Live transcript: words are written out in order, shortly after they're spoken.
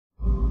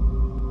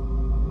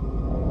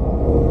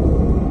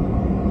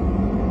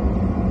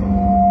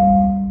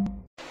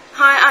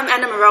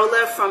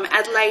roller from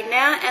Adelaide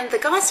Now, and the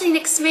guy sitting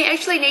next to me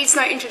actually needs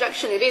no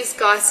introduction. It is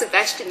Guy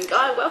Sebastian.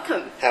 Guy,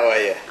 welcome. How are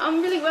you?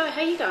 I'm really well.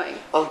 How are you going?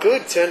 I'm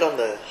good. Turned on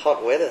the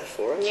hot weather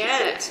for us.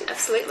 Yeah,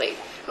 absolutely.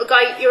 Well,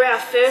 Guy, you're our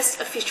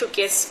first official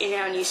guest in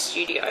our new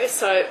studio,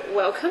 so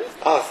welcome.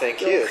 Oh,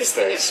 thank you. It's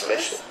very Christine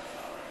special.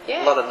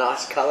 Yeah. A lot of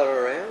nice colour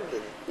around.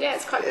 And Yeah,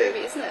 it's quite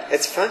groovy, isn't it?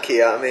 It's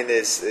funky. I mean,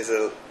 there's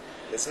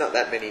not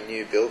that many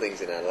new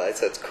buildings in Adelaide,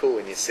 so it's cool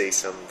when you see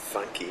some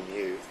funky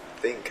new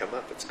thing come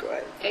up. It's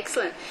great.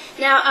 Excellent.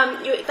 Now,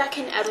 you're back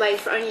in Adelaide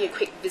for only a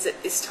quick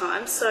visit this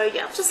time, so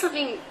you're up to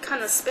something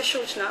kind of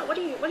special tonight. What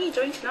are you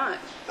doing tonight?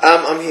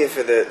 I'm here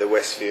for the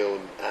Westfield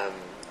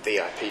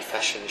VIP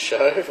fashion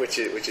show, which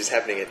is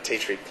happening at Tea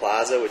Tree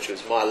Plaza, which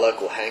was my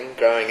local hang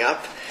growing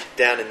up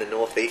down in the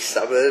northeast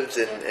suburbs,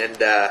 and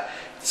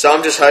so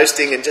I'm just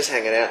hosting and just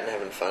hanging out and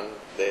having fun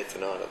there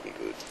tonight. It'll be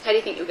good. How do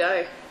you think you'll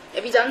go?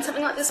 Have you done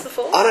something like this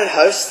before? I don't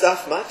host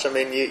stuff much. I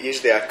mean,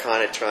 usually I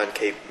kind of try and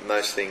keep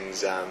most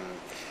things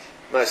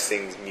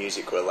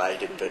music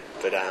related, but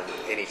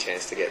any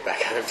chance to get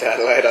back home to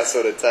Adelaide, I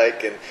sort of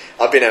take. And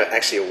I've been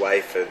actually away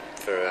for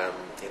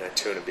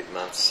 2.5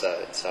 months,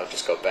 so I've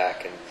just got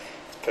back, and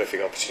it's a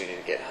perfect opportunity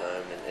to get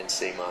home and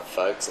see my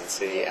folks and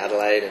see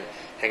Adelaide and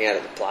hang out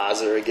at the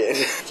plaza again.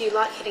 Do you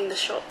like hitting the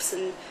shops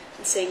and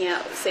seeing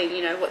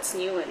what's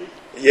new and?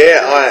 Yeah,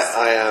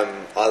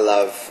 I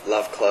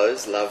love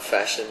clothes, love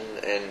fashion,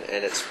 and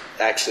it's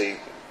actually,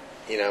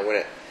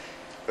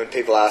 when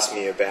people ask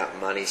me about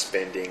money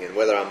spending and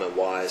whether I'm a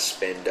wise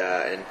spender,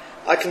 and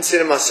I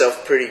consider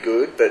myself pretty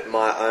good, but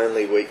my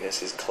only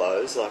weakness is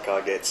clothes. Like,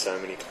 I get so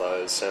many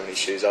clothes, so many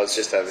shoes. I was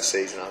just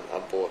overseas and I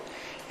bought,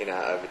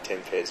 over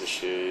 10 pairs of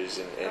shoes,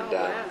 and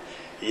wow.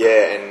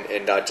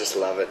 and I just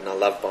love it, and I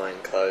love buying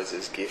clothes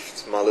as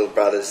gifts. My little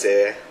brother's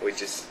there. I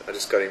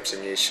just got him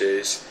some new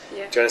shoes.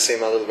 Yeah. Do you want to see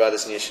my little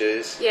brother's new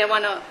shoes? Yeah, why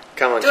not?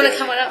 Come on, do you want to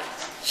come on up?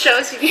 Show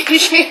us your new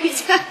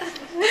shoes.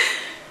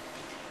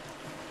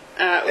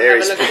 There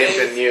he's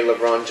pimping new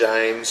LeBron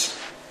James.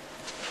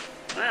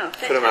 Wow,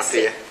 fantastic. Put them up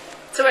here.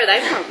 So where are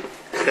they from?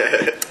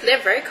 They're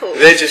very cool.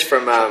 They're just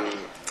from,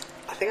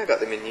 I think I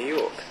got them in New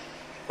York,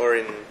 or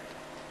in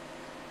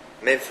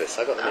Memphis.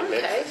 I got them in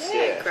Memphis.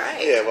 Yeah,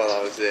 great. Yeah, while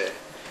I was there.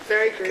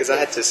 Very groovy. Because I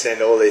had to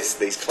send all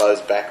these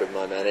clothes back with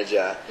my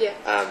manager. Yeah.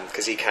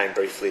 Because he came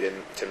briefly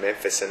to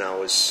Memphis, and I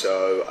was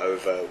so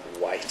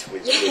overweight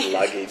with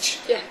luggage.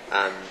 Yeah.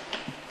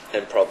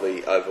 And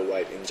probably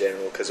overweight in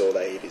general, because all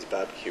they eat is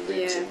barbecue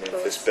ribs in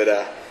Memphis.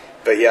 Course.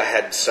 But I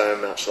had so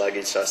much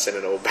luggage, so I sent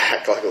it all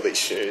back, like all these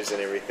shoes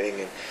and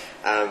everything.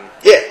 And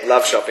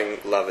love shopping,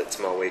 love it. It's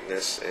my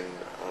weakness, and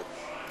I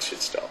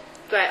should stop.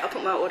 Great, I'll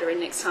put my order in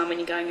next time when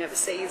you're going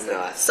overseas.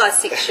 Nice. Size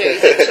 6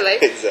 shoes, actually.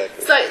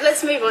 Exactly. So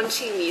let's move on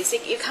to your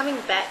music. You're coming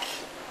back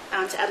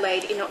to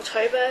Adelaide in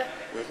October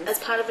as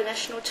part of a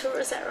national tour,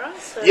 is that right?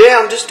 So yeah,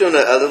 I'm just doing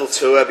a little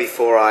tour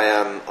before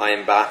I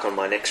embark on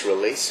my next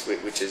release,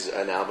 which is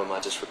an album I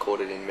just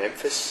recorded in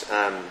Memphis.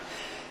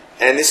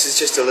 And this is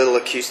just a little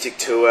acoustic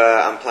tour.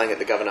 I'm playing at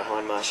the Governor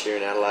Hindmarsh here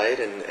in Adelaide,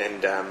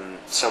 and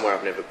somewhere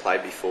I've never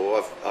played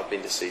before. I've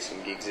been to see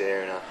some gigs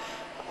there, and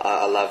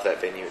I love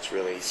that venue. It's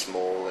really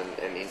small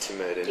and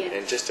intimate,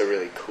 and just a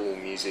really cool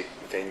music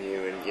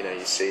venue. And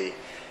you see,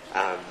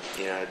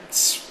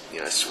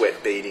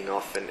 sweat beading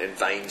off and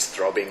veins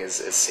throbbing as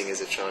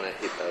singers are trying to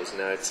hit those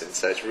notes. And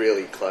so it's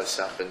really close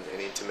up and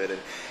intimate.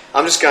 And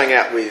I'm just going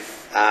out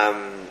with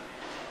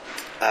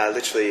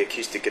literally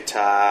acoustic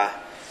guitar,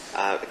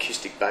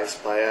 acoustic bass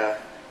player,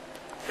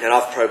 and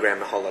I've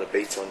programmed a whole lot of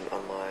beats on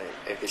my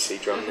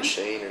MPC drum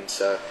machine. And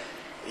so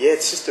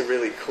it's just a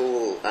really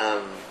cool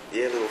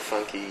little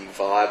funky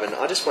vibe, and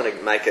I just want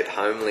to make it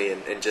homely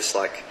and just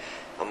like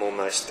I'm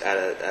almost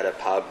at a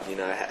pub,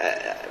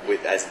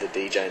 with as the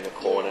DJ in the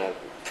corner,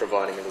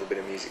 providing a little bit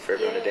of music for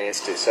everyone to dance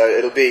to. So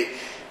it'll be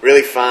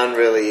really fun,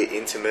 really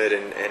intimate,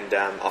 and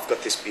I've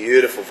got this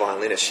beautiful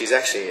violinist. She's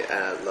actually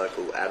a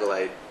local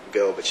Adelaide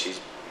girl, but she's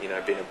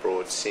been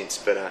abroad since.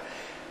 But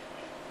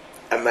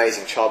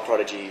amazing child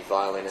prodigy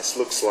violinist,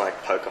 looks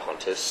like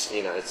Pocahontas,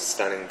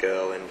 stunning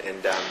girl,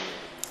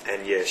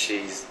 and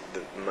she's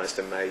the most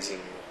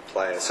amazing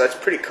player. So it's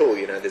pretty cool,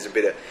 there's a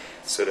bit of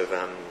sort of,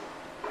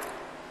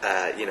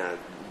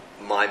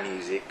 my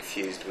music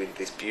fused with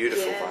this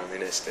beautiful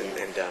violinist.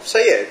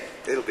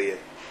 It'll be a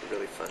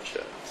really fun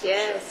show.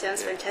 Yeah, it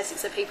sounds fantastic,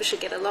 so people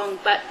should get along.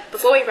 But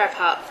before we wrap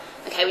up,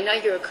 okay, we know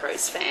you're a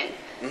Crows fan,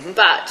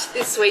 but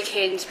this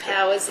weekend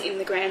Power's in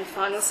the grand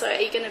final, so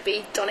are you going to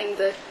be donning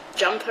the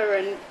jumper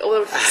and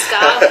or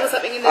scarf or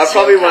something in the I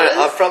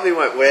probably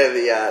won't wear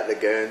the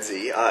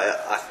Guernsey.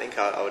 I think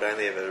I would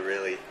only ever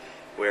really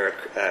wear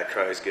a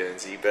Crows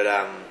Guernsey, but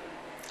I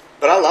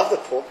love the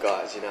Port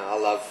guys. I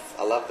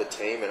love the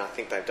team, and I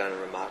think they've done a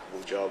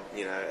remarkable job.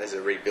 As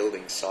a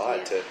rebuilding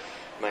side to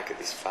make it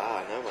this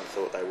far. No one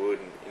thought they would,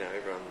 and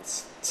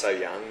everyone's so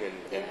young, and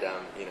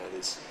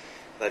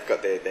they've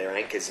got their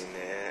anchors in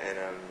there, and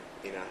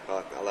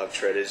I love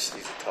Treaders.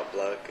 He's a top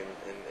bloke,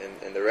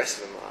 and the rest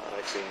of them,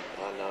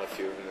 I know a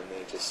few of them, and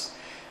they're just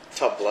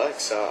top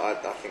blokes, so I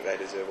think they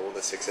deserve all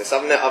the success.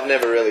 I've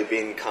never really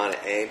been kind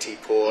of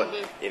anti-Port.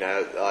 You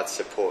know, I'd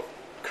support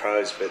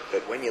Crows, but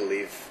when you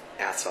live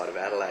outside of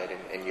Adelaide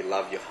and you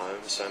love your home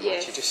so much,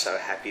 you're just so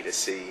happy to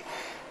see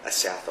a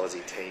South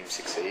Aussie team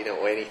succeed,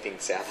 or anything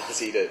South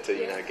Aussie to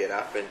you know, get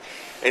up,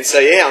 and so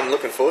I'm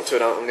looking forward to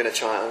it. I'm going to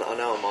try. I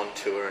know I'm on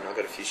tour and I've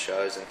got a few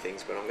shows and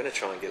things, but I'm going to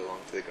try and get along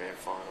to the grand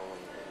final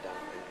and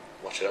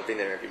watch it. I've been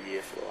there every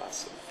year for the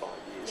last 5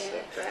 years.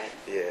 Yeah, so, great.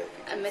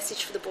 Yeah. A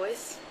message for the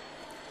boys?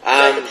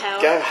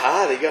 Go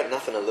hard. You got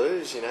nothing to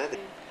lose, you know.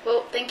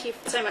 Well, thank you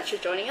so much for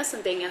joining us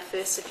and being our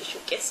first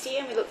official guest here,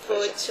 and we look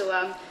forward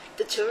to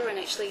the tour and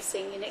actually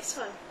seeing you next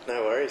time.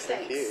 No worries.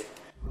 Thank Thanks. you.